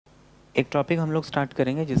एक टॉपिक हम लोग स्टार्ट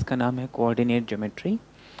करेंगे जिसका नाम है कोऑर्डिनेट ज्योमेट्री।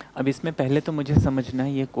 अब इसमें पहले तो मुझे समझना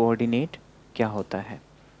है ये कोऑर्डिनेट क्या होता है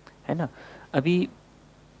ना। अभी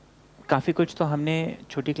काफ़ी कुछ तो हमने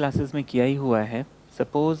छोटी क्लासेस में किया ही हुआ है।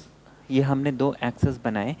 सपोज़ ये हमने दो एक्सेस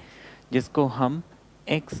बनाए जिसको हम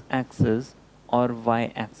एक्स एक्सेस और वाई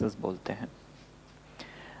एक्सेस बोलते हैं।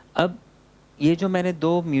 अब ये जो मैंने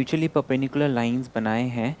दो म्यूचुअली परपेंडिकुलर लाइंस बनाए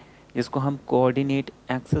हैं जिसको हम कोऑर्डिनेट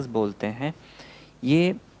एक्सेस बोलते हैं,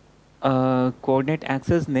 ये कोऑर्डिनेट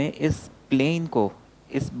एक्सेस ने इस प्लेन को,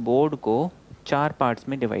 इस बोर्ड को चार पार्ट्स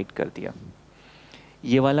में डिवाइड कर दिया।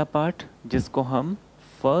 ये वाला पार्ट जिसको हम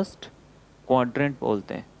फर्स्ट क्वाड्रेंट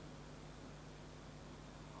बोलते हैं,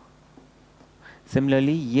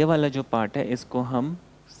 सिमिलरली ये वाला जो पार्ट है इसको हम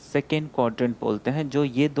सेकेंड क्वाड्रेंट बोलते हैं, जो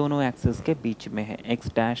ये दोनों एक्सेस के बीच में है,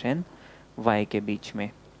 एक्स डैश एंड वाई के बीच में।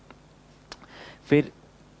 फिर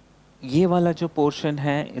ये वाला जो पोर्शन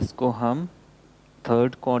है इसको हम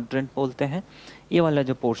थर्ड क्वाड्रेंट बोलते हैं, ये वाला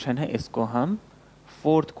जो पोर्शन है इसको हम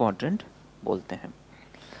फोर्थ क्वाड्रेंट बोलते हैं।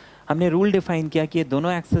 हमने रूल डिफाइन किया कि ये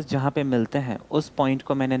दोनों एक्सेस जहाँ पे मिलते हैं उस पॉइंट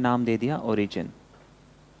को मैंने नाम दे दिया ओरिजिन,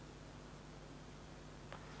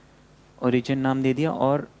 ओरिजिन नाम दे दिया।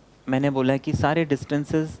 और मैंने बोला कि सारे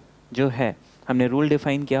डिस्टेंसेस जो है, हमने रूल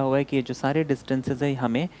डिफाइन किया हुआ है कि ये जो सारे डिस्टेंसेस है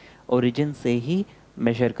हमें ओरिजिन से ही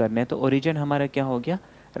मेजर करने हैं। तो ओरिजिन हमारा क्या हो गया,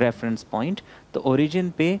 रेफरेंस पॉइंट। तो ओरिजिन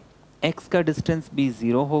पे x का डिस्टेंस भी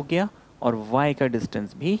 0 हो गया और y का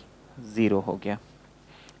डिस्टेंस भी 0 हो गया।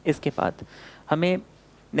 इसके बाद हमें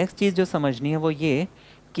नेक्स्ट चीज़ जो समझनी है वो ये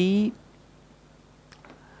कि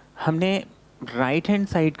हमने राइट हैंड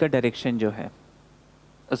साइड का डायरेक्शन जो है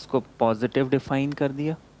उसको पॉजिटिव डिफाइन कर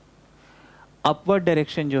दिया, अपवर्ड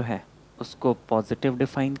डायरेक्शन जो है उसको पॉजिटिव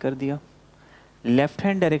डिफाइन कर दिया, लेफ्ट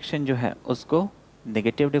हैंड डायरेक्शन जो है उसको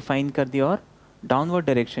नेगेटिव डिफाइन कर दिया और डाउनवर्ड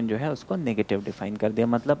डायरेक्शन जो है उसको नेगेटिव डिफाइन कर दिया।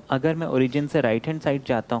 मतलब अगर मैं ओरिजिन से राइट हैंड साइड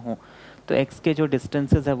जाता हूँ तो x के जो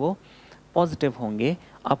डिस्टेंसेस है वो पॉजिटिव होंगे,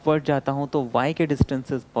 अपवर्ड जाता हूँ तो y के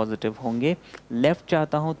डिस्टेंसेस पॉजिटिव होंगे, लेफ़्ट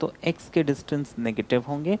जाता हूँ तो x के डिस्टेंस नेगेटिव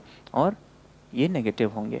होंगे और ये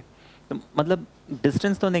नेगेटिव होंगे। तो मतलब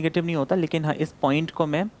डिस्टेंस तो नेगेटिव नहीं होता, लेकिन हाँ इस पॉइंट को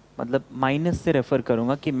मैं मतलब माइनस से रेफ़र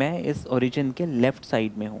करूँगा कि मैं इस ओरिजिन के लेफ़्ट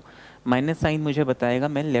साइड में हूँ। माइनस साइन मुझे बताएगा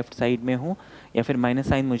मैं लेफ़्ट साइड में हूँ, या फिर माइनस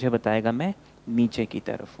साइन मुझे बताएगा मैं नीचे की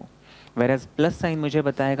तरफ हूँ। वेरएज प्लस साइन मुझे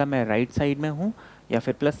बताएगा मैं राइट साइड में हूँ, या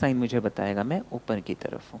फिर प्लस साइन मुझे बताएगा मैं ऊपर की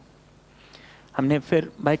तरफ हूँ। हमने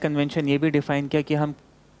फिर बाय कन्वेंशन ये भी डिफ़ाइन किया कि हम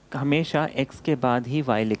हमेशा x के बाद ही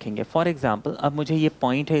y लिखेंगे। फॉर एग्ज़ाम्पल अब मुझे ये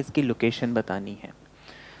पॉइंट है, इसकी लोकेशन बतानी है,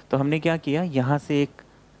 तो हमने क्या किया, यहाँ से एक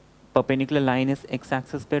परपेंडिकुलर लाइन इस x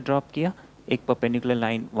एक्सिस पे ड्रॉप किया, एक परपेंडिकुलर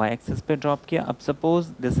लाइन y एक्सिस पे ड्रॉप किया। अब suppose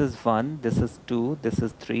this is 1, this is 2, this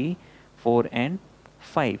is 3, 4 and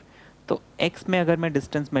 5। तो x में अगर मैं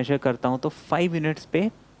डिस्टेंस मेजर करता हूँ तो 5 यूनिट्स पे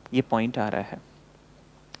ये पॉइंट आ रहा है,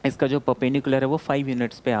 इसका जो परपेंडिकुलर है वो 5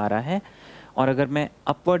 यूनिट्स पे आ रहा है। और अगर मैं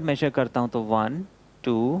अपवर्ड मेजर करता हूँ तो 1,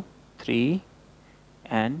 2, 3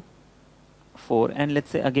 and 4 and let's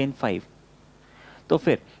say again 5। तो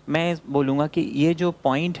फिर मैं बोलूँगा कि ये जो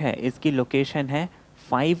पॉइंट है इसकी लोकेशन है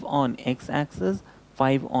 5 on x axis,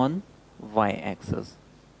 5 on y axis.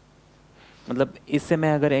 मतलब इससे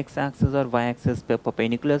मैं अगर x एक्सिस और y एक्सिस पे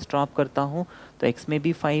परपेंडिकुलर्स ड्रॉप करता हूँ तो x में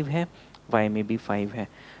भी 5 है, y में भी 5 है।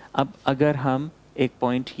 अब अगर हम एक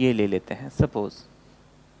पॉइंट ये ले लेते हैं, सपोज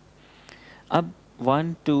अब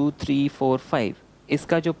 1, 2, 3, 4, 5,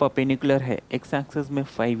 इसका जो परपेंडिकुलर है x एक्सिस में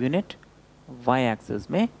 5 यूनिट, y एक्सिस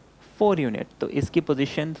में 4 यूनिट, तो इसकी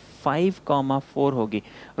पोजीशन 5,4 होगी।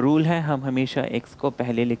 रूल है हम हमेशा x को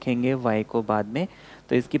पहले लिखेंगे y को बाद में,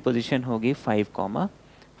 तो इसकी पोजीशन होगी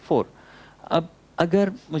 5,4। अब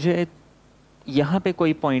अगर मुझे यहाँ पे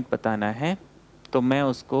कोई पॉइंट बताना है तो मैं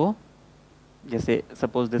उसको, जैसे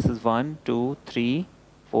suppose this is 1, 2, 3,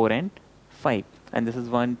 4 and 5 and this is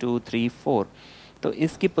 1, 2, 3, 4, तो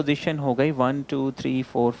इसकी पोजीशन हो गई 1, 2, 3,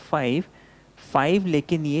 4, 5,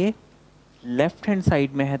 लेकिन ये लेफ्ट हैंड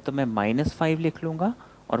साइड में है तो मैं -5 लिख लूँगा,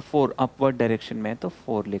 और 4 अपवर्ड डायरेक्शन में है तो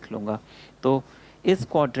 4 लिख लूँगा। तो इस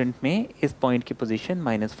क्वाड्रेंट में इस पॉइंट की पोजीशन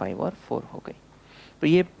 -5 और 4 हो गई। तो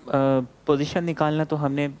ये पोजीशन निकालना तो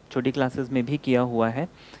हमने छोटी क्लासेस में भी किया हुआ है।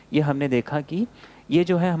 ये हमने देखा कि ये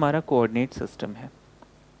जो है हमारा कोऑर्डिनेट सिस्टम है,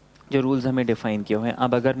 जो रूल्स हमें डिफ़ाइन किए हुए हैं।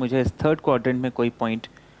 अब अगर मुझे इस थर्ड क्वाड्रेंट में कोई पॉइंट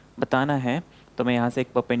बताना है तो मैं यहाँ से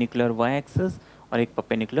एक परपेंडिकुलर y एक्सिस और एक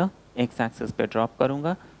परपेंडिकुलर x एक्सिस पे ड्रॉप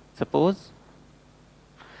करूँगा। सपोज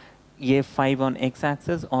ये 5 ऑन x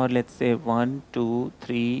एक्सिस और let's say 1, 2,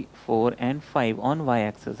 3, 4 and 5 on y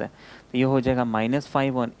axis है, तो ये हो जाएगा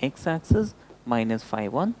 -5 on x axis,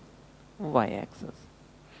 -5 on y axis.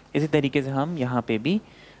 इसी तरीके से हम यहाँ पे भी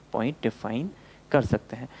पॉइंट डिफाइन कर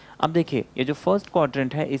सकते हैं। अब देखिए ये जो फर्स्ट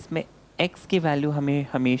क्वाड्रेंट है इसमें x की वैल्यू हमें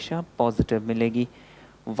हमेशा पॉजिटिव मिलेगी,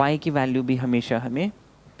 y की वैल्यू भी हमेशा हमें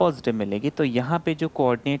पॉजिटिव मिलेगी। तो यहाँ पे जो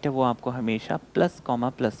कोऑर्डिनेट है वो आपको हमेशा प्लस कॉमा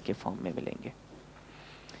प्लस के फॉर्म में मिलेंगे।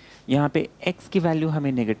 यहाँ पे x की वैल्यू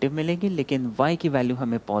हमें नेगेटिव मिलेगी लेकिन y की वैल्यू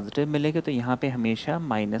हमें पॉजिटिव मिलेगी, तो यहाँ पे हमेशा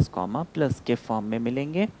माइनस कॉमा प्लस के फॉर्म में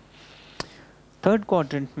मिलेंगे। थर्ड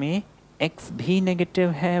क्वाड्रेंट में x भी नेगेटिव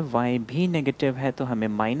है, y भी नेगेटिव है, तो हमें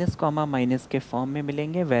माइनस कॉमा माइनस के फॉर्म में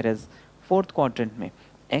मिलेंगे। वेरएज फोर्थ क्वाड्रेंट में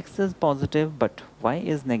x is positive but y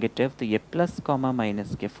is negative, तो ये प्लस कॉमा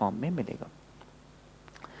माइनस के फॉर्म में मिलेगा।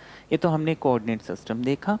 ये तो हमने कोऑर्डिनेट सिस्टम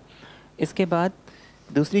देखा। इसके बाद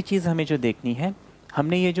दूसरी चीज़ हमें जो देखनी है,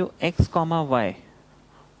 हमने ये जो x कॉमा y,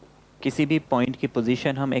 किसी भी पॉइंट की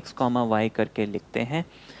पोजीशन हम x कॉमा y करके लिखते हैं।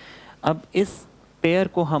 अब इस पेयर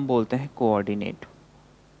को हम बोलते हैं कोऑर्डिनेट,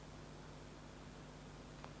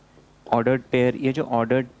 ऑर्डर्ड पेयर। ये जो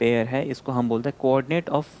ऑर्डर्ड पेयर है इसको हम बोलते हैं coordinate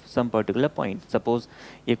of some particular point. Suppose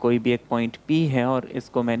ये कोई भी एक पॉइंट P है और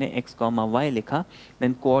इसको मैंने x कॉमा y लिखा,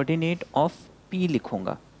 देन कोऑर्डिनेट ऑफ P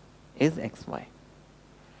लिखूंगा इज xy।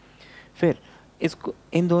 फिर इसको,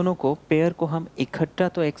 इन दोनों को पेयर को हम इकट्ठा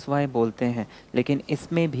तो xy बोलते हैं, लेकिन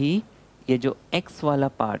इसमें भी ये जो x वाला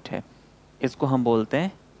पार्ट है इसको हम बोलते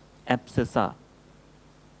हैं एब्सिसा,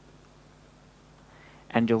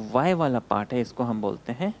 एंड जो y वाला पार्ट है इसको हम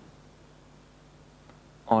बोलते हैं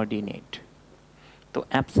ऑर्डिनेट। तो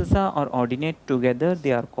एब्सिसा और ordinate together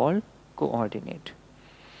they are called coordinate.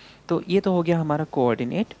 तो ये तो हो गया हमारा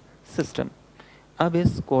कोऑर्डिनेट सिस्टम। अब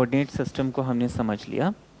इस कोऑर्डिनेट सिस्टम को हमने समझ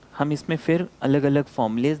लिया, हम इसमें फिर अलग अलग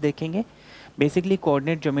फॉर्मूलेज देखेंगे। Basically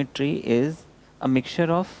coordinate geometry is a mixture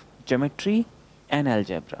of geometry and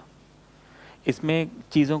algebra. इसमें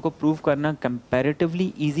चीज़ों को प्रूव करना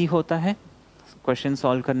कंपैरेटिवली इजी होता है, क्वेश्चन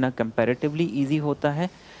सॉल्व करना कंपैरेटिवली इजी होता है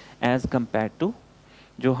एज़ कंपेयर टू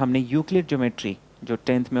जो हमने यूक्लिड ज्योमेट्री जो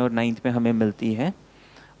 10th में और 9th में हमें मिलती है,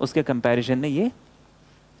 उसके कंपैरिजन में ये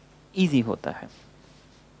इजी होता है।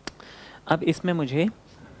 अब इसमें मुझे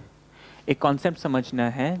एक कॉन्सेप्ट समझना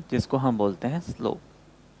है जिसको हम बोलते हैं slope.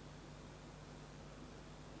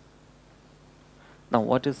 Now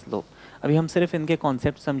what is slope? अभी हम सिर्फ इनके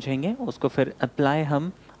कॉन्सेप्ट समझेंगे, उसको फिर अप्लाई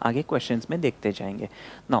हम आगे क्वेश्चंस में देखते जाएंगे।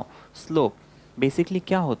 नाउ स्लोप बेसिकली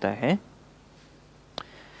क्या होता है?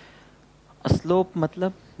 स्लोप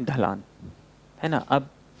मतलब ढलान, है ना। अब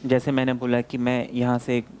जैसे मैंने बोला कि मैं यहाँ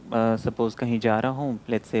से सपोज़ कहीं जा रहा हूँ,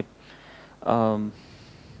 लेट्स से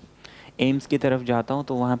एम्स की तरफ जाता हूँ,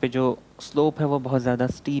 तो वहाँ पे जो स्लोप है वो बहुत ज़्यादा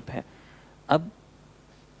स्टीप है। अब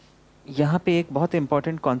यहाँ पे एक बहुत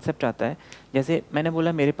इम्पॉर्टेंट कॉन्सेप्ट आता है। जैसे मैंने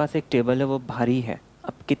बोला मेरे पास एक टेबल है, वो भारी है।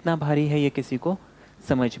 अब कितना भारी है ये किसी को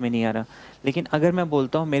समझ में नहीं आ रहा, लेकिन अगर मैं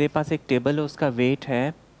बोलता हूँ मेरे पास एक टेबल है, उसका वेट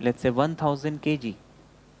है लेट्स से 1000 kg।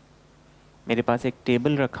 मेरे पास एक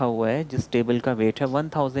टेबल रखा हुआ है जिस टेबल का वेट है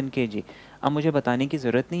 1000 kg। अब मुझे बताने की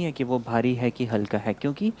ज़रूरत नहीं है कि वो भारी है कि हल्का है,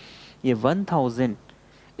 क्योंकि ये 1000,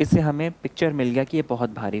 इससे हमें पिक्चर मिल गया कि ये बहुत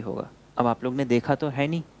भारी होगा। अब आप लोग ने देखा तो है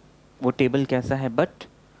नहीं वो टेबल कैसा है, बट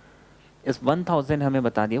इस 1000 हमें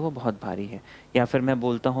बता दिया वो बहुत भारी है। या फिर मैं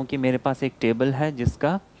बोलता हूँ कि मेरे पास एक टेबल है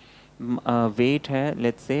जिसका वेट है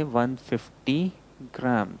लेट्स से 150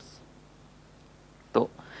 ग्राम्स, तो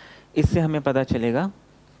इससे हमें पता चलेगा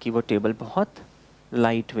कि वो टेबल बहुत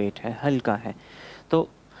लाइट वेट है, हल्का है। तो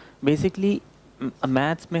बेसिकली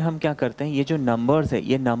मैथ्स में हम क्या करते हैं, ये जो नंबर्स है,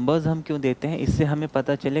 ये नंबर्स हम क्यों देते हैं? इससे हमें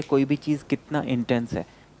पता चले कोई भी चीज़ कितना इंटेंस है,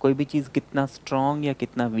 कोई भी चीज़ कितना स्ट्रॉन्ग या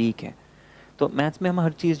कितना वीक है। तो मैथ्स में हम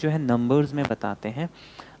हर चीज़ जो है नंबर्स में बताते हैं।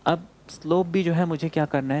 अब स्लोप भी जो है मुझे क्या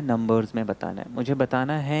करना है, नंबर्स में बताना है। मुझे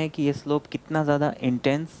बताना है कि ये स्लोप कितना ज़्यादा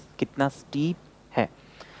इंटेंस, कितना स्टीप है।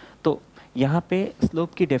 तो यहाँ पे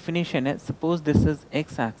स्लोप की डेफिनेशन है, suppose this is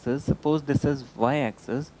x axis, suppose this is why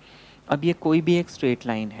axis. अब ये कोई भी एक स्ट्रेट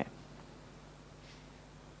लाइन है,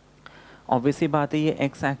 ऑब्वियसली बात है ये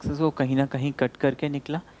एक्स एक्सिस को कहीं ना कहीं कट करके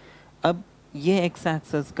निकला। अब ये एक्स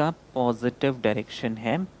एक्सिस का पॉजिटिव डायरेक्शन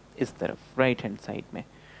है इस तरफ, राइट हैंड साइड में।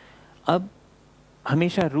 अब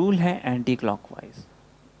हमेशा रूल है एंटी क्लॉकवाइज,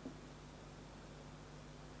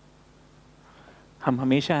 हम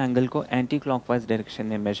हमेशा एंगल को एंटी क्लॉकवाइज डायरेक्शन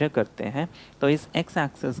में मेजर करते हैं। तो इस एक्स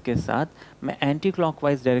एक्सिस के साथ मैं एंटी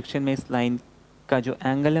क्लॉकवाइज डायरेक्शन में इस लाइन का जो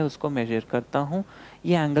एंगल है उसको मेजर करता हूँ।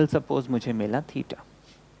 ये एंगल सपोज मुझे मिला थीटा।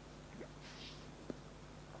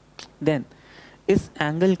 देन इस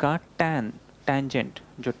एंगल का टेंजेंट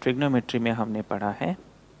जो ट्रिग्नोमेट्री में हमने पढ़ा है,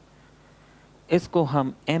 इसको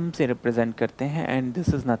हम m से रिप्रेजेंट करते हैं, and this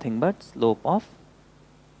is nothing but slope of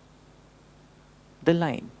the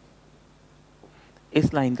line.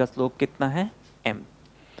 इस लाइन का स्लोप कितना है, m।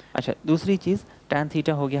 अच्छा, दूसरी चीज़ tan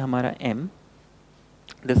थीटा हो गया हमारा m,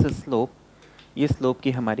 दिस इज स्लोप। ये स्लोप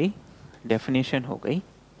की हमारी डेफिनेशन हो गई।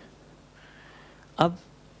 अब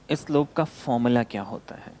स्लोप का फॉर्मूला क्या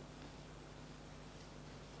होता है?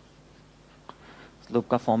 स्लोप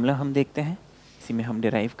का फॉर्मूला हम देखते हैं, इसी में हम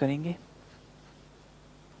डिराइव करेंगे।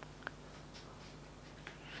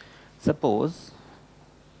 Suppose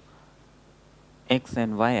x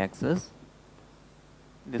and y axis,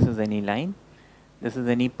 this is any line, this is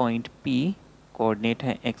any point P, coordinate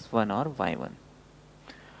है x1 और y1,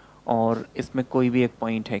 और इसमें कोई भी एक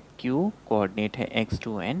पॉइंट है Q, कोऑर्डिनेट है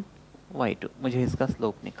x2 एंड y2। मुझे इसका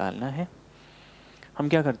स्लोप निकालना है। हम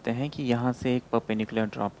क्या करते हैं कि यहाँ से एक परपेंडिकुलर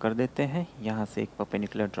ड्रॉप कर देते हैं, यहाँ से एक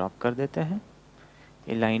परपेंडिकुलर ड्रॉप कर देते हैं,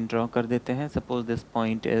 ये लाइन ड्रॉ कर देते हैं। Suppose this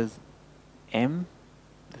point is M,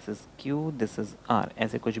 this is Q, this is R,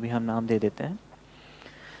 ऐसे कुछ भी हम नाम दे देते हैं।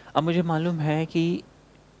 अब मुझे मालूम है कि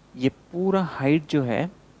ये पूरा हाइट जो है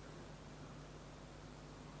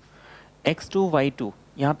x2 y2,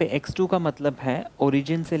 यहाँ पे x2 का मतलब है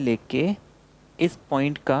ओरिजिन से लेके इस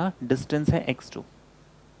पॉइंट का डिस्टेंस है x2,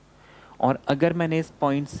 और अगर मैंने इस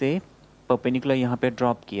पॉइंट से परपेंडिकुलर यहाँ पे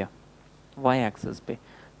ड्रॉप किया y एक्सिस पे,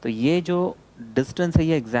 तो ये जो डिस्टेंस है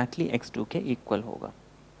ये एग्जैक्टली x2 के इक्वल होगा।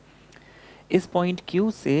 इस पॉइंट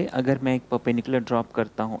Q से अगर मैं एक परपेंडिकुलर ड्रॉप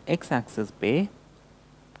करता हूँ x एक्सिस पे,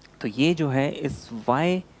 तो ये जो है इस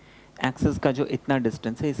y एक्सिस का जो इतना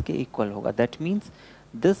डिस्टेंस है इसके इक्वल होगा। That means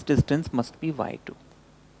this distance must be y2,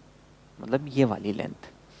 मतलब ये वाली लेंथ।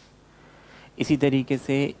 इसी तरीके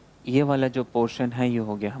से ये वाला जो पोर्शन है ये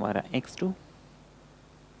हो गया हमारा x2।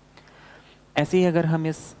 ऐसे ही अगर हम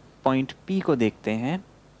इस पॉइंट P को देखते हैं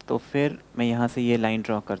तो फिर मैं यहाँ से ये लाइन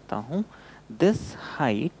ड्रॉ करता हूँ, this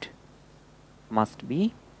height must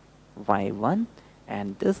be y1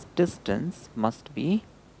 and this distance must be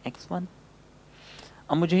x1।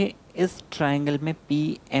 अब मुझे इस ट्रायंगल में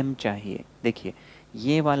PM चाहिए। देखिए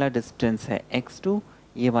ये वाला डिस्टेंस है x2,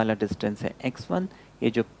 ये वाला डिस्टेंस है x1, ये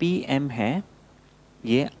जो PM है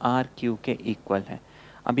ये RQ के इक्वल है।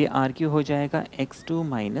 अब ये RQ हो जाएगा x2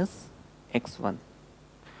 माइनस x1,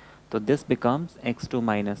 तो this becomes x2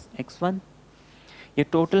 minus x1। ये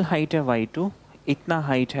टोटल हाइट है y2, इतना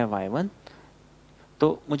हाइट है y1,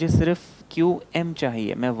 तो मुझे सिर्फ QM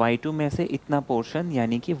चाहिए। मैं y2 में से इतना पोर्शन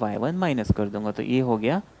यानी कि y1 माइनस कर दूंगा, तो ये हो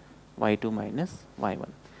गया y2 माइनस y1।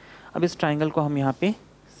 अब इस ट्राइंगल को हम यहाँ पे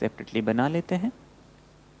सेपरेटली बना लेते हैं।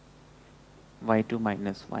 y2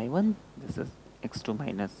 minus y1, this is x2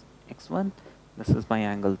 minus x1, this is my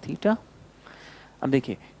angle theta. अब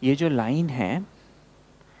देखिए ये जो लाइन है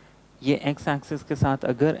ये x एक्सिस के साथ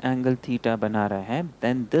अगर एंगल थीटा बना रहा है,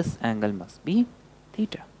 then this angle must be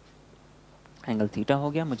theta. Angle theta हो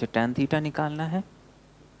गया, मुझे tan थीटा निकालना है।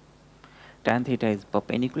 tan theta is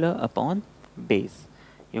perpendicular upon base,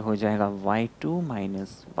 ये हो जाएगा y2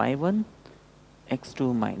 minus y1,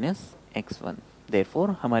 x2 minus x1। Therefore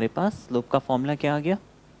हमारे पास स्लोप का फॉर्मूला क्या आ गया,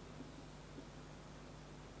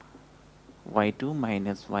 y2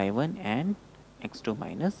 minus y1 and x2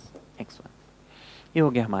 minus x1। ये हो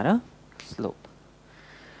गया हमारा स्लोप।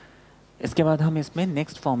 इसके बाद हम इसमें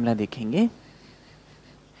नेक्स्ट फॉर्मूला देखेंगे।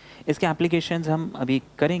 इसके एप्लीकेशंस हम अभी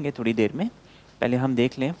करेंगे थोड़ी देर में, पहले हम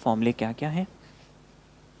देख लें फॉर्मूले क्या क्या हैं।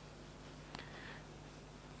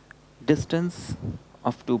 डिस्टेंस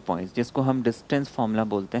ऑफ 2 पॉइंट्स, जिसको हम डिस्टेंस फॉर्मूला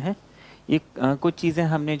बोलते हैं, ये कुछ चीज़ें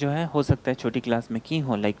हमने जो है हो सकता है छोटी क्लास में की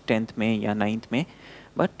हो, लाइक 10th में या 9th में,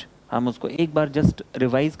 बट हम उसको एक बार जस्ट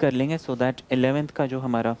रिवाइज कर लेंगे सो दैट 11th का जो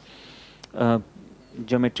हमारा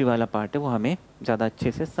ज्योमेट्री वाला पार्ट है वो हमें ज़्यादा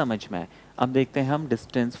अच्छे से समझ में आए। अब देखते हैं हम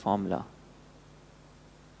distance formula.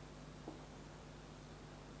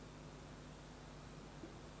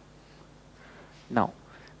 Now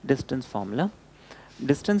distance formula,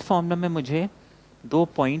 distance formula में मुझे 2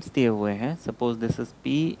 पॉइंट्स दिए हुए हैं। Suppose this is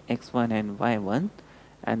P x1 and y1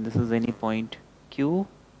 and this is any point Q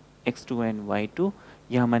x2 and y2।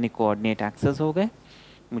 ये हमारे कोऑर्डिनेट एक्सेस हो गए।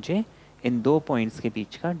 मुझे इन 2 पॉइंट्स के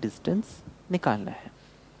बीच का डिस्टेंस निकालना है।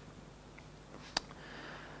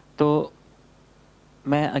 तो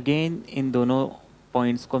मैं अगेन इन दोनों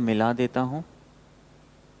पॉइंट्स को मिला देता हूँ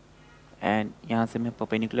एंड यहाँ से मैं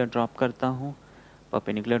परपेंडिकुलर ड्रॉप करता हूँ,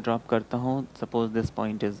 परपेंडिकुलर ड्रॉप करता हूँ। Suppose this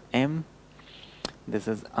point is M, this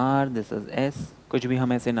is R, this is S, कुछ भी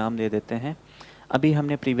हम ऐसे नाम दे देते हैं। अभी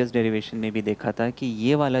हमने प्रीवियस डेरिवेशन में भी देखा था कि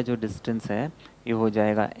ये वाला जो डिस्टेंस है ये हो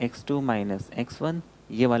जाएगा x2 माइनस x1,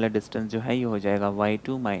 ये वाला डिस्टेंस जो है ये हो जाएगा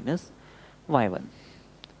y2 माइनस y1।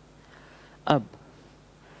 अब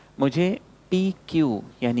मुझे PQ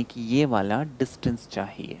यानी कि ये वाला डिस्टेंस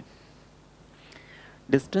चाहिए।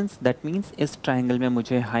 डिस्टेंस दैट मीन्स इस ट्राइंगल में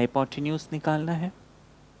मुझे हाइपोटेन्यूज निकालना है।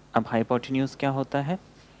 अब हाइपोटेन्यूज क्या होता है,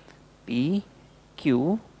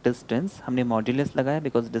 PQ डिस्टेंस, हमने मॉड्यूलस लगाया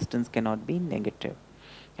because distance can not be negative,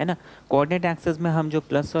 है ना। कोऑर्डिनेट एक्सिस में हम जो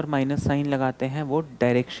प्लस और माइनस साइन लगाते हैं वो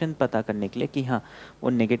डायरेक्शन पता करने के लिए कि हाँ वो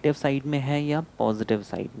नेगेटिव साइड में है या पॉजिटिव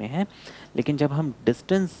साइड में है, लेकिन जब हम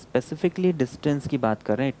डिस्टेंस, स्पेसिफिकली डिस्टेंस की बात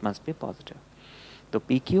कर रहे हैं, इट मस्ट बी पॉजिटिव। तो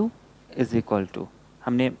P Q is equal to,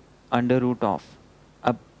 हमने अंडर रूट ऑफ,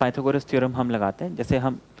 अब पाइथागोरस थ्योरम हम लगाते हैं, जैसे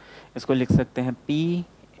हम इसको लिख सकते हैं पी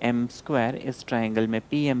एम स्क्वायर, इस ट्राइंगल में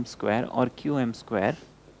पी एम स्क्वायर और Q M square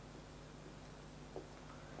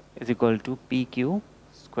is equal to P Q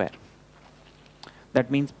square.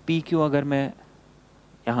 That means P Q अगर मैं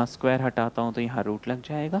यहाँ स्क्वायर हटाता हूँ तो यहाँ रूट लग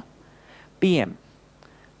जाएगा। P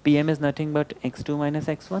M is nothing but x2 minus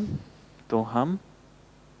x1, तो हम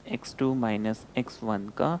x2 माइनस x1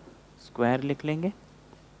 का स्क्वायर लिख लेंगे।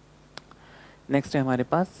 नेक्स्ट है हमारे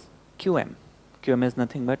पास Q M is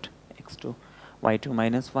nothing but x2 y2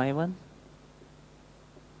 minus y1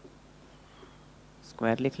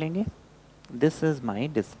 square लिख लेंगे। This is my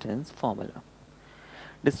distance formula.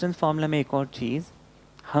 Distance formula में एक और चीज़,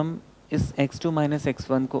 हम इस x2 माइनस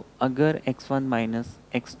x1 को अगर x1 माइनस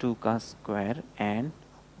x2 का square and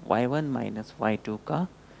y1 minus y2 का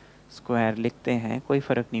स्क्वायर लिखते हैं, कोई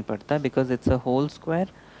फ़र्क नहीं पड़ता because it's a whole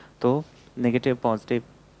square. तो नेगेटिव पॉजिटिव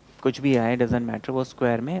कुछ भी आए डजेंट मैटर, वो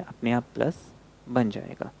स्क्वायर में अपने आप प्लस बन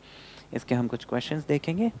जाएगा। इसके हम कुछ क्वेश्चंस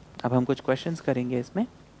देखेंगे। अब हम कुछ क्वेश्चंस करेंगे, इसमें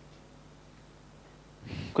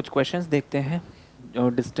कुछ क्वेश्चंस देखते हैं जो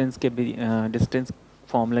डिस्टेंस के डिस्टेंस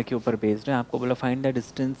फॉर्मूला के ऊपर बेस्ड है। आपको बोला find the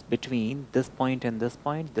distance between this point and this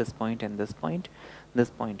point, this point and this point, this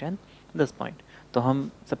point and this point. तो हम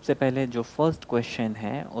सबसे पहले जो फर्स्ट क्वेश्चन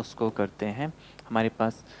है उसको करते हैं। हमारे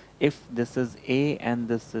पास if this is A and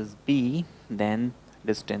this is B, then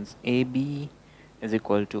distance A B is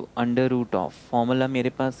equal to under root of, formula मेरे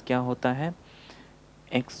पास क्या होता है,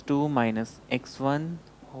 x2 minus x1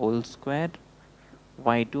 whole square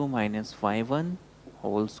y2 minus y1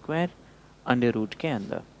 whole square under root के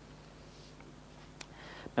अंदर।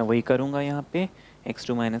 मैं वही करूँगा यहाँ पे,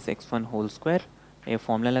 x2 minus x1 whole square, ये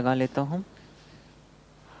फॉर्मूला लगा लेता हूँ,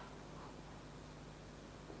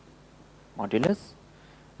 मॉड्यूलस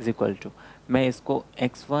इज इक्वल टू, मैं इसको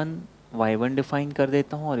x1 y1 डिफाइन कर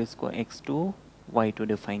देता हूँ और इसको x2 y2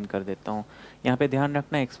 डिफाइन कर देता हूँ। यहाँ पे ध्यान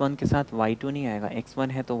रखना x1 के साथ y2 नहीं आएगा,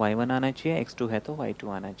 x1 है तो y1 आना चाहिए, x2 है तो y2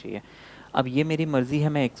 आना चाहिए। अब ये मेरी मर्ज़ी है,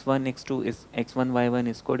 मैं x1 x2 इस x1 y1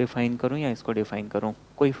 इसको डिफ़ाइन करूँ या इसको डिफ़ाइन करूँ,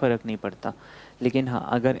 कोई फ़र्क नहीं पड़ता। लेकिन हाँ,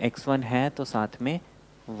 अगर x1 है तो साथ में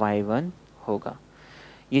y1 होगा।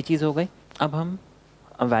 ये चीज़ हो गई। अब हम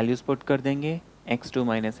वैल्यूज़ पुट कर देंगे, x2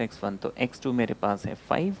 माइनस x1, तो x2 मेरे पास है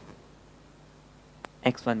 5,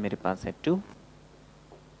 x1 मेरे पास है 2,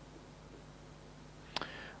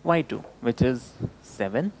 y2 which is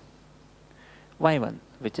 7, y1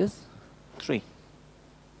 which is 3।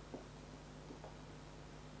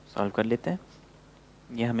 Solve कर लेते हैं,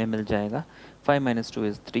 ये हमें मिल जाएगा 5 माइनस 2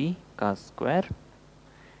 इज़ 3 का स्क्वायर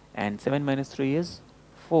एंड 7 माइनस 3 इज़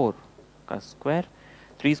 4 का square,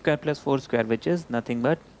 3 square plus 4 square which is nothing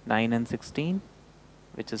but 9 and 16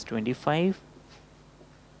 which is 25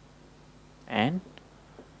 and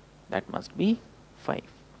that must be 5।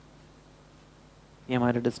 ये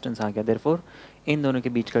हमारा डिस्टेंस आ गया। देयरफॉर इन दोनों के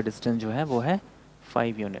बीच का डिस्टेंस जो है वो है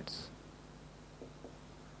 5 यूनिट्स।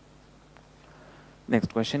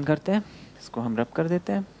 नेक्स्ट क्वेश्चन करते हैं, इसको हम रब कर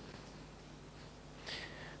देते हैं।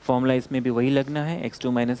 फॉर्मूला इसमें भी वही लगना है,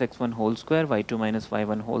 x2 minus x1 whole square y2 minus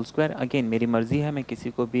y1 whole square. Again मेरी मर्ज़ी है, मैं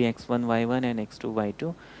किसी को भी x1 y1 and x2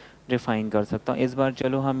 y2 define कर सकता हूँ। इस बार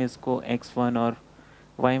चलो हम इसको x1 और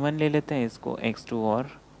y1 ले लेते हैं, इसको x2 और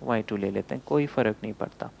y2 ले लेते हैं, कोई फ़र्क नहीं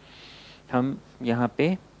पड़ता। हम यहाँ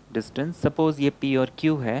पे डिस्टेंस, सपोज़ ये p और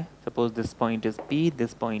q है, suppose this point is p,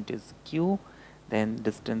 this point is q, then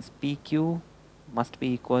distance P Q must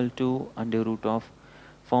be equal to under root of,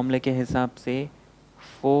 फॉर्मूले के हिसाब से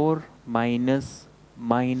 4 माइनस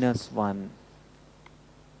माइनस 1,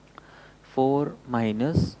 4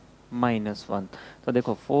 माइनस माइनस 1, तो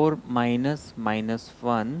देखो 4 माइनस माइनस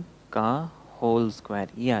 1 का होल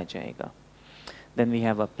स्क्वायर ये आ जाएगा। Then we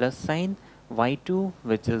have a plus sign, y2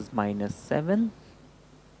 which is minus 7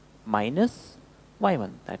 minus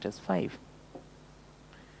y1 that is 5।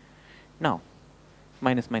 now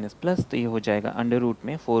minus minus plus, तो ये हो जाएगा अंडर रूट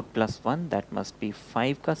में 4 प्लस 1 दैट मस्ट बी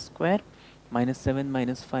 5 का square, minus 7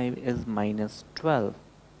 minus 5 is minus 12।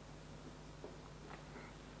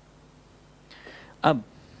 अब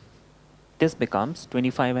this becomes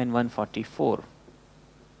 25 and 144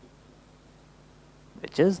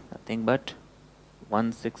 which is nothing but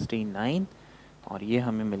 169 और ये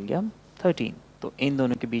हमें मिल गया 13। तो इन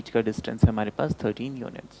दोनों के बीच का डिस्टेंस है हमारे पास 13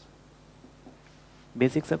 यूनिट्स।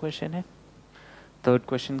 बेसिक सा क्वेश्चन है। थर्ड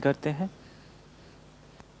क्वेश्चन करते हैं।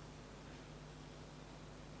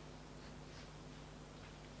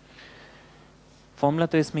 फॉर्मूला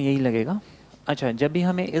तो इसमें यही लगेगा। अच्छा, जब भी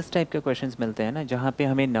हमें इस टाइप के क्वेश्चंस मिलते हैं ना, जहाँ पे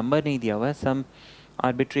हमें नंबर नहीं दिया हुआ है, सम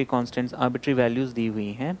आर्बिट्री कांस्टेंट्स, आर्बिट्री वैल्यूज़ दी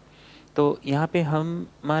हुई हैं, तो यहाँ पे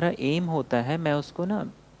हमारा एम होता है मैं उसको ना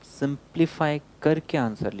सिंप्लीफाई करके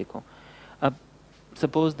आंसर लिखूँ। अब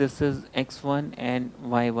suppose this is x1 and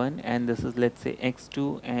y1 and this is let's say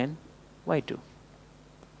x2 and y2।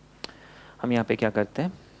 हम यहाँ पे क्या करते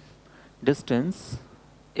हैं, distance,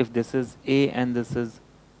 if this is a and this is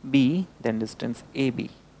b, then distance AB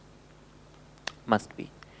must be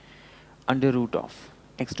under root of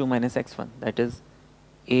x2 minus x1, that is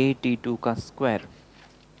a t2 का square.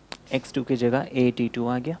 x2 की जगह a t2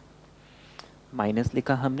 आ गया, माइनस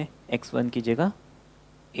लिखा हमने, x1 की जगह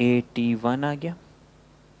a t1 आ गया,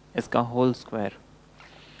 इसका होल स्क्वायर।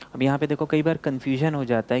 अब यहाँ पे देखो कई बार कन्फ्यूजन हो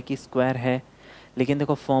जाता है कि स्क्वायर है, लेकिन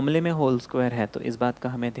देखो फॉर्मूले में होल स्क्वायर है, तो इस बात का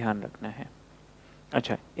हमें ध्यान रखना है।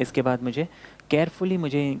 अच्छा, इसके बाद मुझे केयरफुली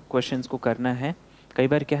मुझे क्वेश्चंस को करना है। कई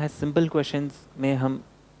बार क्या है, सिंपल क्वेश्चंस में हम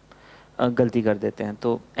गलती कर देते हैं,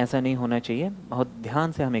 तो ऐसा नहीं होना चाहिए, बहुत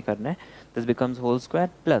ध्यान से हमें करना है। This becomes whole square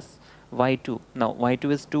plus y2, now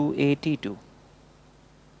y2 is 2a t2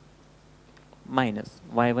 minus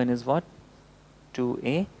y1 is what,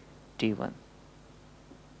 2a t1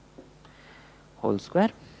 whole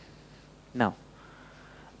square. Now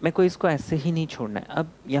मेरे को इसको ऐसे ही नहीं छोड़ना है।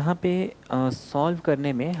 अब यहाँ पे सॉल्व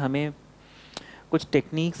करने में हमें कुछ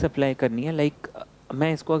टेक्निक्स अप्लाई करनी है। लाइक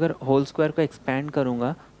मैं इसको अगर होल स्क्वायर को एक्सपेंड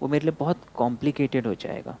करूँगा, वो मेरे लिए बहुत कॉम्प्लिकेटेड हो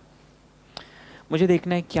जाएगा। मुझे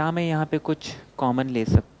देखना है क्या मैं यहाँ पे कुछ कॉमन ले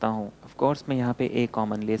सकता हूँ। ऑफ कोर्स मैं यहाँ पे a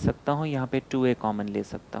कॉमन ले सकता हूँ, यहाँ पे 2a कॉमन ले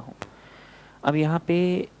सकता हूँ। अब यहाँ पे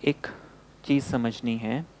एक चीज़ समझनी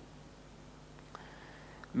है,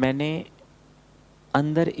 मैंने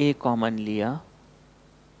अंदर a कॉमन लिया,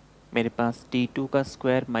 मेरे पास t2 का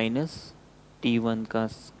स्क्वायर माइनस t1 का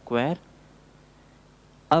स्क्वायर।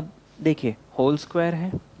 अब देखिए होल स्क्वायर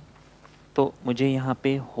है, तो मुझे यहाँ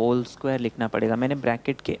पे होल स्क्वायर लिखना पड़ेगा। मैंने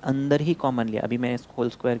ब्रैकेट के अंदर ही कॉमन लिया, अभी मैं इस होल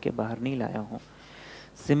स्क्वायर के बाहर नहीं लाया हूँ।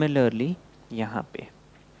 सिमिलरली यहाँ पे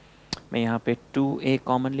मैं यहाँ पे 2a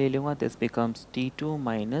कॉमन ले लूँगा, this becomes t2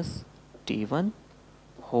 minus t1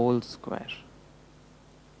 whole square.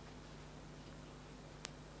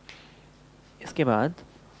 इसके बाद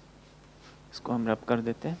इसको हम रब कर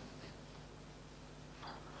देते हैं।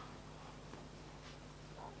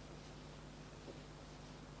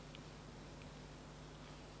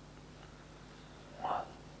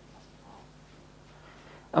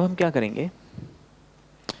 अब हम क्या करेंगे,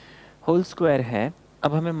 होल स्क्वायर है।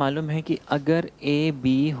 अब हमें मालूम है कि अगर ए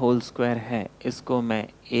बी होल स्क्वायर है, इसको मैं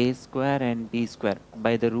ए square and B square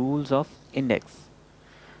by the rules of index,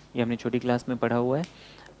 ये हमने छोटी क्लास में पढ़ा हुआ है।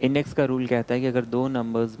 इंडेक्स का रूल कहता है कि अगर दो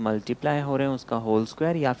नंबर्स मल्टीप्लाई हो रहे हैं, उसका होल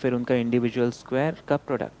स्क्वायर या फिर उनका इंडिविजुअल स्क्वायर का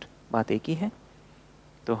प्रोडक्ट, बात एक ही है।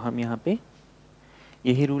 तो हम यहाँ पे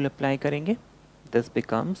यही रूल अप्लाई करेंगे। दिस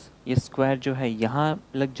बिकम्स, ये स्क्वायर जो है यहाँ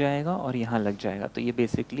लग जाएगा और यहाँ लग जाएगा, तो ये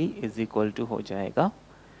बेसिकली इज इक्वल टू हो जाएगा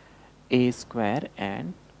ए स्क्वायर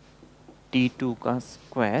एंड t2 का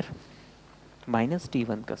स्क्वायर माइनस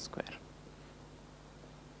t1 का स्क्वायर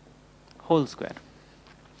होल स्क्वायर।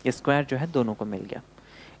 ये स्क्वायर जो है दोनों को मिल गया।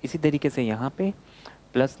 इसी तरीके से यहाँ पे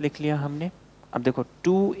प्लस लिख लिया हमने। अब देखो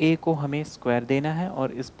 2a को हमें स्क्वायर देना है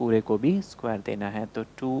और इस पूरे को भी स्क्वायर देना है, तो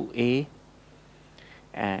 2a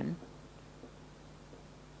एंड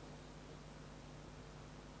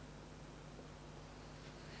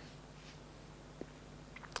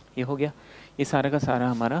ये हो गया। ये सारा का सारा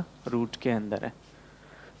हमारा रूट के अंदर है।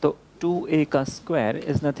 तो 2a का square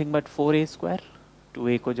is nothing but 4a square.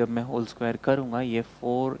 2a को जब मैं होल स्क्वायर करूँगा, ये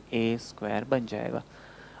 4a स्क्वायर बन जाएगा।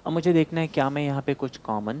 अब मुझे देखना है क्या मैं यहाँ पे कुछ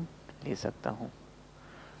कॉमन ले सकता हूँ।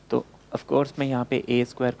 तो ऑफ कोर्स मैं यहाँ पे a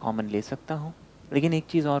स्क्वायर कॉमन ले सकता हूँ, लेकिन एक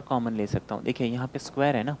चीज़ और कॉमन ले सकता हूँ। देखिए यहाँ पे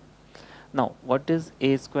स्क्वायर है ना। Now what is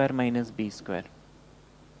a square minus b square?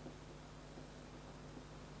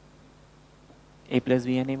 a plus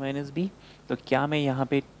B and a minus B. तो क्या मैं यहाँ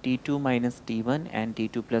पे t2 minus t1 and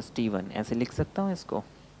t2 plus t1 ऐसे लिख सकता हूँ इसको?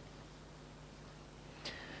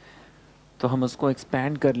 तो हम उसको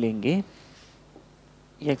एक्सपैंड कर लेंगे,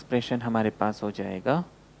 ये एक्सप्रेशन हमारे पास हो जाएगा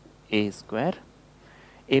a square,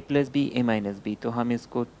 a plus B a minus B. तो हम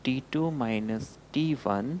इसको t2 minus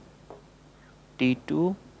t1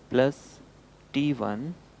 t2 plus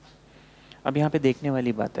t1। अब यहाँ पे देखने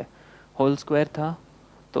वाली बात है, होल स्क्वायर था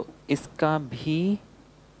तो इसका भी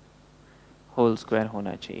होल स्क्वायर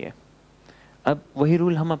होना चाहिए। अब वही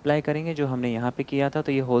रूल हम अप्लाई करेंगे जो हमने यहाँ पे किया था,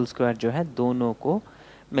 तो ये होल स्क्वायर जो है दोनों को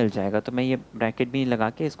मिल जाएगा। तो मैं ये ब्रैकेट भी लगा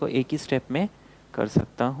के इसको एक ही स्टेप में कर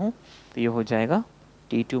सकता हूँ। तो ये हो जाएगा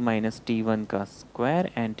t2 माइनस t1 का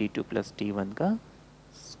square and t2 plus t1 का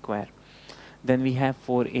square. Then we have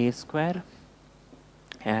 4a square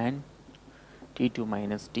and T2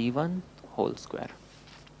 minus T1 whole square.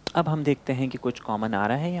 अब हम देखते हैं कि कुछ कॉमन आ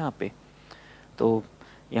रहा है यहाँ पे। तो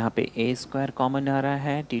यहाँ पे ए स्क्वायर कॉमन आ रहा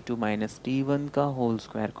है, T2 माइनस T1 का होल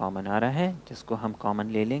स्क्वायर कॉमन आ रहा है, जिसको हम कॉमन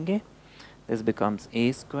ले लेंगे। This becomes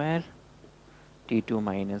a square T2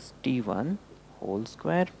 minus T1 whole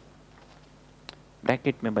square.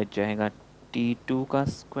 Bracket में बच जाएगा T2 का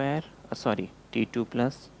square, sorry T2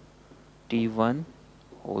 plus T1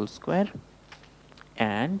 whole square.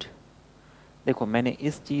 And देखो मैंने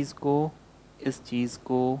इस चीज़ को इस चीज़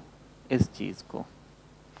को इस चीज़ को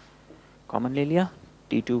कॉमन ले लिया,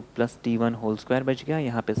 T2 plus T1 whole square बच गया,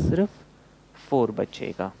 यहाँ पे सिर्फ 4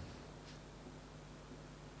 बचेगा।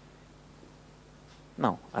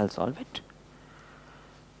 Now I will solve it.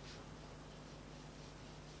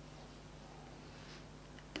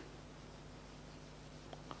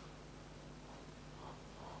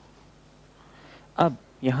 अब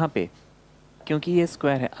यहाँ पे क्योंकि ये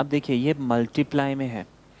स्क्वायर है, अब देखिए ये मल्टीप्लाई में है।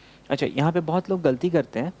 अच्छा, यहाँ पे बहुत लोग गलती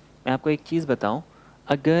करते हैं, मैं आपको एक चीज़ बताऊँ।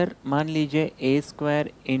 अगर मान लीजिए ए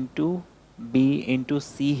स्क्वायर इंटू बी इंटू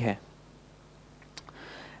सी है,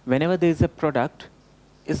 whenever there is a product,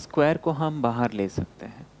 इस स्क्वायर को हम बाहर ले सकते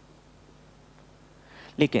हैं।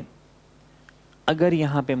 लेकिन अगर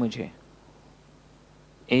यहाँ पे मुझे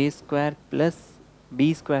ए स्क्वायर प्लस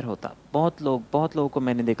बी स्क्वायर होता, बहुत लोगों को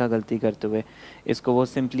मैंने देखा गलती करते हुए, इसको वो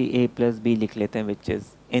सिंपली ए प्लस बी लिख लेते हैं, विच इज़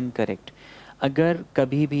इनकरेक्ट। अगर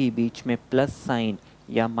कभी भी बीच में प्लस साइन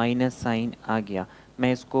या माइनस साइन आ गया,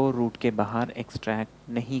 मैं इसको रूट के बाहर एक्सट्रैक्ट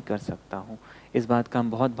नहीं कर सकता हूँ। इस बात का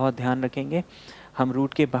हम बहुत बहुत ध्यान रखेंगे। हम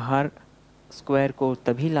रूट के बाहर स्क्वायर को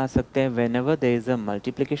तभी ला सकते हैं whenever there is a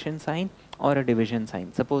multiplication sign और अ डिवीजन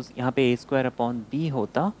साइन। सपोज यहाँ पे ए स्क्वायर अपॉन बी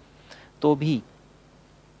होता तो भी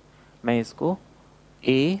मैं इसको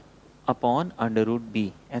a upon under root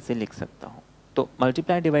B ऐसे लिख सकता हूँ। तो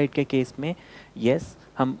मल्टीप्लाई डिवाइड के केस में यस,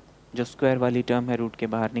 हम जो स्क्वायर वाली टर्म है रूट के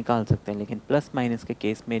बाहर निकाल सकते हैं, लेकिन प्लस माइनस के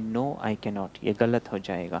केस में नो, आई कैन नॉट, ये गलत हो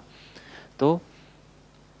जाएगा। तो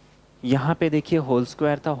यहाँ पे देखिए होल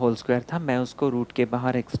स्क्वायर था, मैं उसको रूट के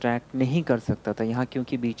बाहर एक्सट्रैक्ट नहीं कर सकता था यहाँ,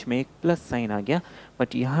 क्योंकि बीच में एक प्लस साइन आ गया।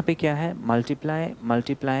 बट यहाँ पे क्या है, मल्टीप्लाई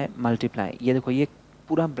मल्टीप्लाई मल्टीप्लाई, ये देखो ये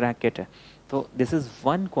पूरा ब्रैकेट है, तो दिस इज़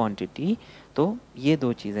वन क्वांटिटी। तो ये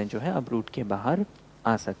दो चीज़ें जो है अब रूट के बाहर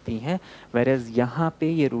आ सकती हैं, वेरेज यहाँ पे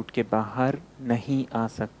ये रूट के बाहर नहीं आ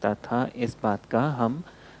सकता था। इस बात का हम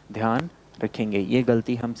ध्यान रखेंगे, ये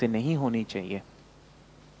गलती हमसे नहीं होनी चाहिए।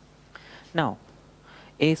 नाउ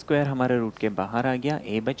ए स्क्वायर हमारे रूट के बाहर आ गया,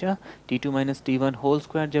 ए बचा। T2 minus T1 whole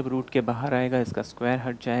square जब रूट के बाहर आएगा, इसका स्क्वायर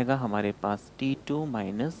हट जाएगा, हमारे पास T2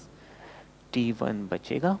 माइनस T1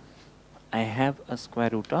 बचेगा। I have a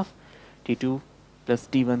square root of T2 plus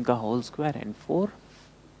T1 का होल स्क्वायर एंड 4।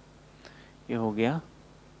 ये हो गया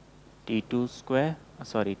T2 square,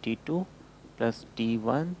 sorry T2 plus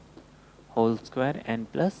T1 whole square and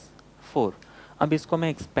plus 4। अब इसको मैं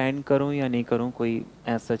एक्सपेंड करूं या नहीं करूं, कोई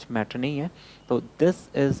एज सच मैटर नहीं है। तो this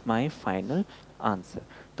is my final answer.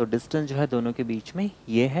 तो डिस्टेंस जो है दोनों के बीच में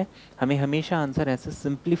ये है। हमें हमेशा आंसर ऐसे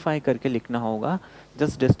सिंप्लीफाई करके लिखना होगा,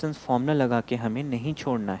 जस्ट डिस्टेंस फॉर्मूला लगा के हमें नहीं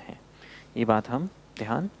छोड़ना है, ये बात हम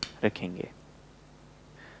ध्यान रखेंगे।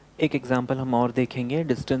 एक एग्जांपल हम और देखेंगे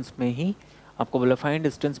डिस्टेंस में ही। आपको बोला find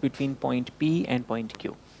distance between point P and point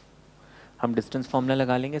Q। हम डिस्टेंस फॉर्मूला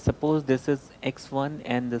लगा लेंगे। Suppose this is x1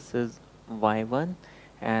 and this is y1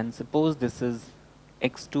 and suppose this is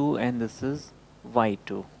x2 and this is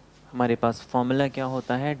y2। हमारे पास फॉर्मूला क्या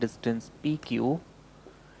होता है, distance PQ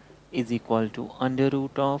is equal to under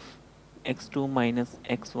root of x2 minus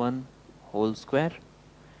x1 whole square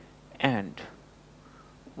and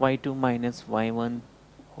y2 minus y1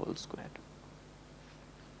 whole square.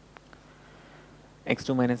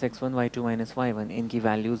 x2 minus x1, y2 minus y1, इनकी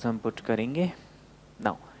values हम put करेंगे।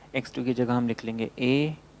 Now x2 की जगह हम लिख लेंगे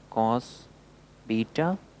a cos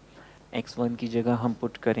बीटा, x1 की जगह हम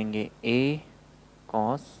पुट करेंगे a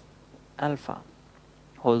cos alpha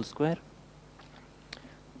whole square,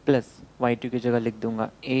 plus y2 की जगह लिख दूंगा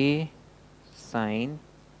a sin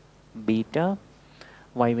बीटा,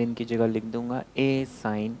 y1 की जगह लिख दूंगा a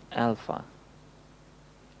sin alpha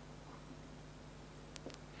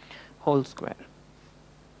whole square.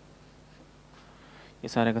 ये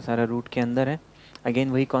सारा का सारा रूट के अंदर है। अगेन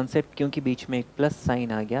वही कॉन्सेप्ट, क्योंकि बीच में एक प्लस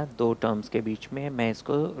साइन आ गया दो टर्म्स के बीच में, मैं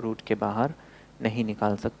इसको रूट के बाहर नहीं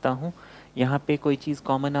निकाल सकता हूँ। यहाँ पे कोई चीज़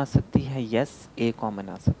कॉमन आ सकती है, यस ए कॉमन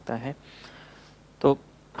आ सकता है, तो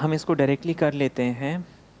हम इसको डायरेक्टली कर लेते हैं।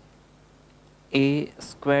 ए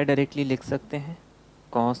स्क्वायर डायरेक्टली लिख सकते हैं,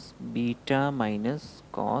 cos beta minus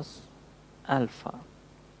cos alpha.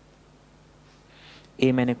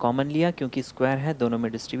 ए मैंने कॉमन लिया क्योंकि स्क्वायर है, दोनों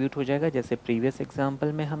में डिस्ट्रीब्यूट हो जाएगा, जैसे प्रीवियस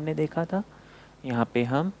एग्जाम्पल में हमने देखा था। यहाँ पे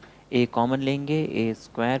हम a कॉमन लेंगे, a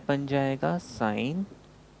स्क्वायर बन जाएगा sign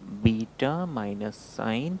beta minus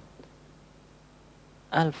sine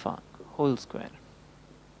alpha whole square.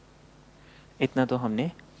 इतना तो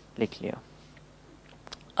हमने लिख लिया।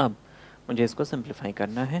 अब मुझे इसको सिंप्लीफाई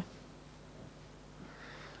करना है।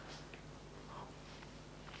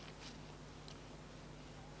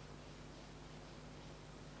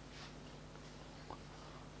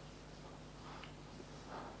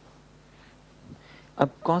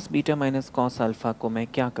 अब cos beta minus cos alpha को मैं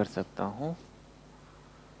क्या कर सकता हूँ,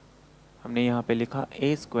 हमने यहाँ पे लिखा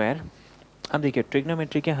ए स्क्वायर। अब देखिए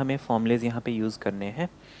ट्रिग्नोमेट्री के हमें फॉर्मूलेज यहाँ पे यूज़ करने हैं।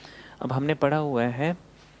 अब हमने पढ़ा हुआ है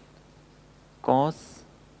cos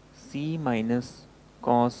C minus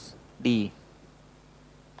cos D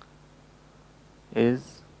is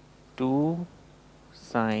 2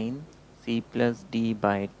 sign C plus D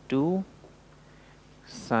bye 2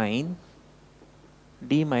 sign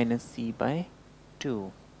D minus C bye 2,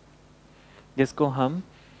 जिसको हम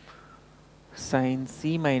sign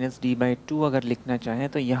C minus D by 2 अगर लिखना चाहें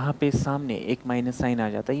तो यहाँ पे सामने एक माइनस साइन आ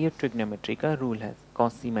जाता है। ये ट्रिग्नोमेट्री का रूल है,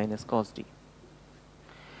 कॉस सी माइनस कॉस डी।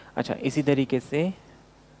 अच्छा, इसी तरीके से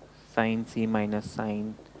साइन सी माइनस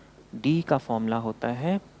साइन डी का फॉर्मूला होता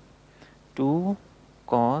है 2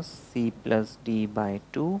 cos C plus D by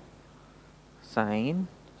 2 sign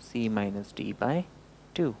C minus D by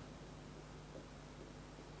 2।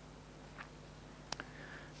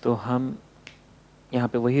 तो हम यहाँ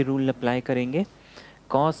पे वही रूल अप्लाई करेंगे।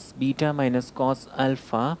 Cos beta minus cos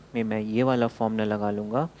alpha में मैं ये वाला फॉर्मूला लगा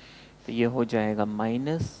लूँगा, तो ये हो जाएगा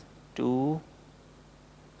 -2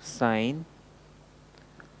 sign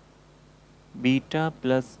beta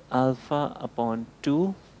plus alpha upon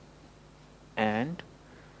 2 and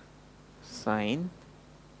sign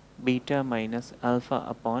beta minus alpha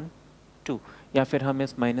upon 2, या फिर हम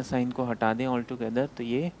इस माइनस साइन को हटा दें ऑल टुगेदर, तो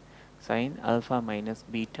ये sine alpha minus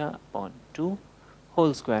beta upon 2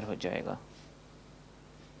 whole square हो जाएगा,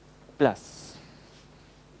 प्लस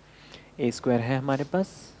ए स्क्वायर है हमारे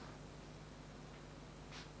पास।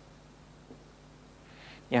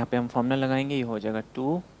 यहाँ पे हम फॉर्मूला लगाएंगे, ये हो जाएगा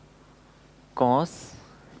 2 cos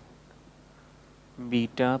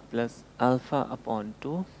beta plus alpha upon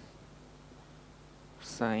 2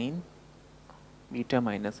 sign beta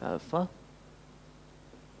minus alpha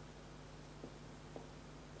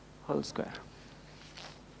whole square.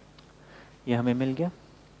 ये हमें मिल गया।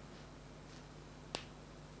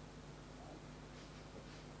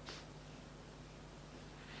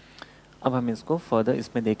 अब हम इसको फर्दर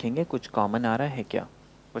इसमें देखेंगे कुछ कॉमन आ रहा है क्या।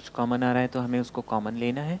 कुछ कॉमन आ रहा है तो हमें उसको कॉमन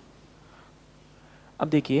लेना है। अब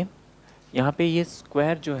देखिए यहाँ पे ये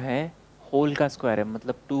स्क्वायर जो है होल का स्क्वायर है,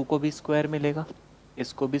 मतलब 2 को भी स्क्वायर मिलेगा,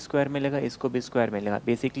 इसको भी स्क्वायर मिलेगा, इसको भी स्क्वायर मिलेगा।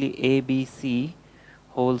 Basically A B C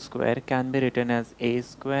whole square can be written as a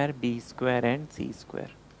square B square and C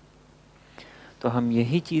square. तो हम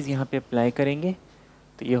यही चीज़ यहाँ पे अप्लाई करेंगे,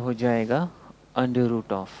 तो ये हो जाएगा under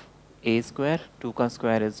root of A square, 2 का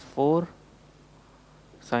square is 4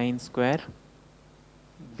 sine square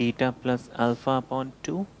beta plus alpha upon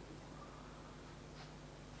 2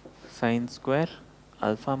 sine square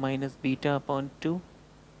alpha minus beta upon 2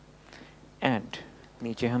 and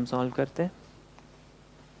नीचे हम सॉल्व करते हैं।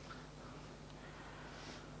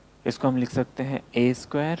 इसको हम लिख सकते हैं ए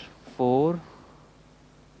square 4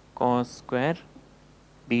 cos square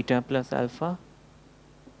beta plus alpha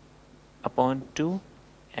upon 2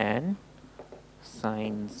 and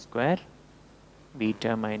sine square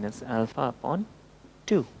beta minus alpha upon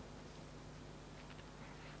 2।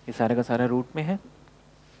 ये सारा का सारा रूट में है।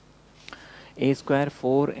 ए square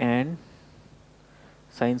 4 and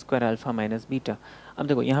sine square alpha minus beta. अब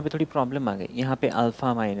देखो यहाँ पे थोड़ी प्रॉब्लम आ गई, यहाँ पे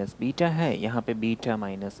अल्फ़ा माइनस बीटा है, यहाँ पे बीटा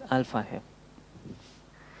माइनस अल्फ़ा है।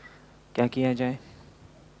 क्या किया जाए?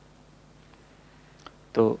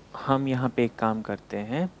 तो हम यहाँ पे एक काम करते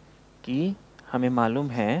हैं कि हमें मालूम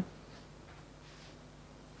है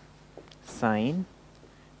sign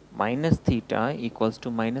minus theta equals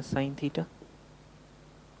to minus sine theta.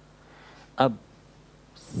 अब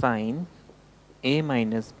साइन ए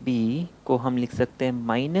माइनस बी को हम लिख सकते हैं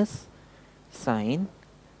माइनस साइन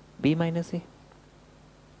बी माइनस ए,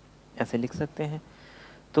 ऐसे लिख सकते हैं।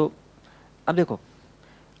 तो अब देखो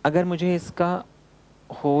अगर मुझे इसका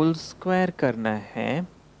होल स्क्वायर करना है,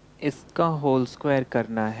 इसका होल स्क्वायर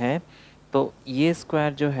करना है, तो ये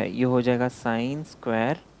स्क्वायर जो है ये हो जाएगा साइन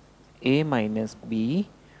स्क्वायर ए माइनस बी,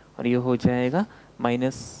 और ये हो जाएगा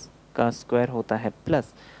माइनस का स्क्वायर होता है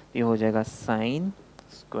प्लस, ये हो जाएगा साइन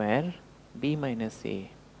स्क्वायर बी माइनस ए।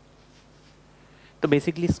 तो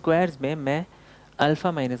बेसिकली स्क्वायर्स में मैं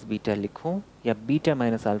अल्फ़ा माइनस बीटा लिखूं या बीटा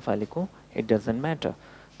माइनस अल्फ़ा लिखूं, इट डजेंट मैटर।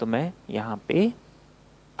 तो मैं यहाँ पे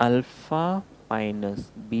अल्फ़ा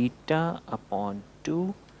माइनस बीटा अपॉन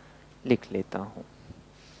 2 लिख लेता हूँ।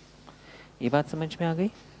 ये बात समझ में आ गई?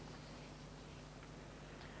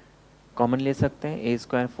 कॉमन ले सकते हैं, ए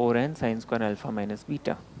square 4n sine square alpha minus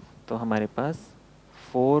beta, तो हमारे पास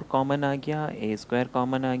 4 कॉमन आ गया, ए स्क्वायर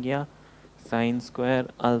कॉमन आ गया, sine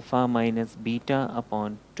square alpha minus beta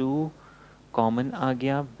upon 2 common आ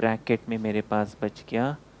गया, ब्रैकेट में मेरे पास बच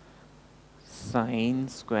गया sine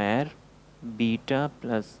square beta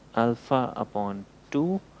plus alpha upon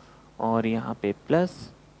 2 और यहाँ पे plus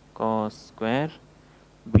cos square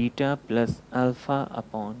beta plus alpha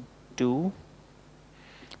upon 2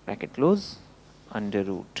 bracket close under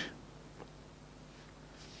root.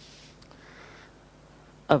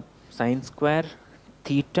 अब sine square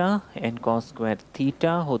theta and cos square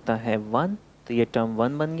theta होता है 1, तो ये टर्म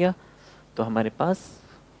 1 बन गया। तो हमारे पास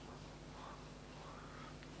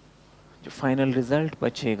जो फाइनल रिजल्ट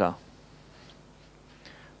बचेगा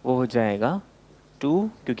वो हो जाएगा 2,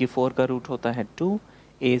 क्योंकि 4 का रूट होता है 2,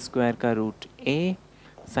 ए स्क्वायर का रूट ए,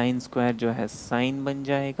 साइन स्क्वायर जो है साइन बन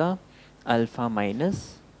जाएगा अल्फ़ा माइनस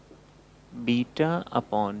बीटा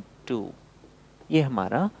अपॉन 2। ये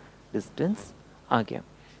हमारा डिस्टेंस आ गया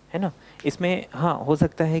है ना। इसमें हाँ हो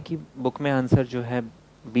सकता है कि बुक में आंसर जो है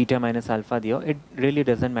बीटा माइनस अल्फ़ा दिया हो, इट रियली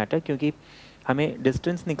डजेंट मैटर, क्योंकि हमें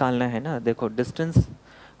डिस्टेंस निकालना है ना। देखो डिस्टेंस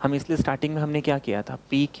हम इसलिए स्टार्टिंग में हमने क्या किया था,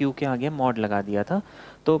 पी क्यू के आगे मॉड लगा दिया था,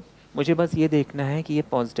 तो मुझे बस ये देखना है कि ये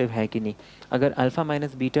पॉजिटिव है कि नहीं। अगर अल्फ़ा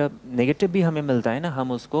माइनस बीटा नेगेटिव भी हमें मिलता है ना,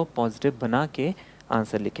 हम उसको पॉजिटिव बना के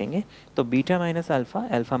आंसर लिखेंगे। तो beta minus alpha,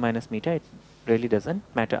 alpha minus beta, it really doesn't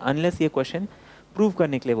matter unless ये क्वेश्चन प्रूव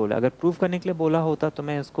करने के लिए बोला। अगर प्रूव करने के लिए बोला होता तो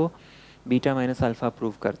मैं इसको बीटा माइनस अल्फ़ा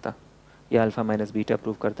प्रूव करता या अल्फ़ा माइनस बीटा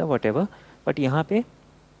प्रूव करता, वट एवर, बट यहाँ पे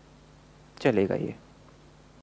चलेगा ये।